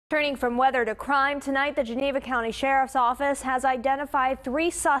Turning from weather to crime tonight, the Geneva County Sheriff's Office has identified 3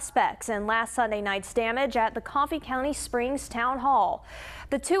 suspects in last Sunday night's damage at the Coffee County Springs Town Hall.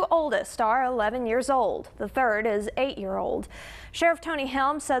 The 2 oldest are 11 years old. The third is 8-year-old. Sheriff Tony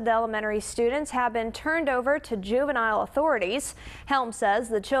Helm said the elementary students have been turned over to juvenile authorities. Helm says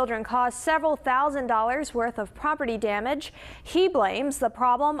the children caused several $1,000s worth of property damage. He blames the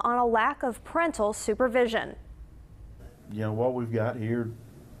problem on a lack of parental supervision. You know, what we've got here,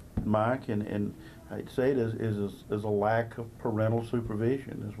 Mike, and I'd say it is a lack of parental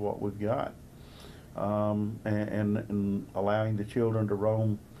supervision is what we've got, and allowing the children to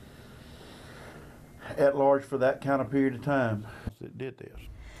roam at large for that kind of period of time that did this.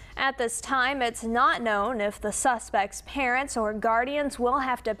 At this time, it's not known if the suspect's parents or guardians will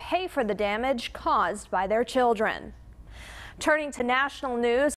have to pay for the damage caused by their children. Turning to national news.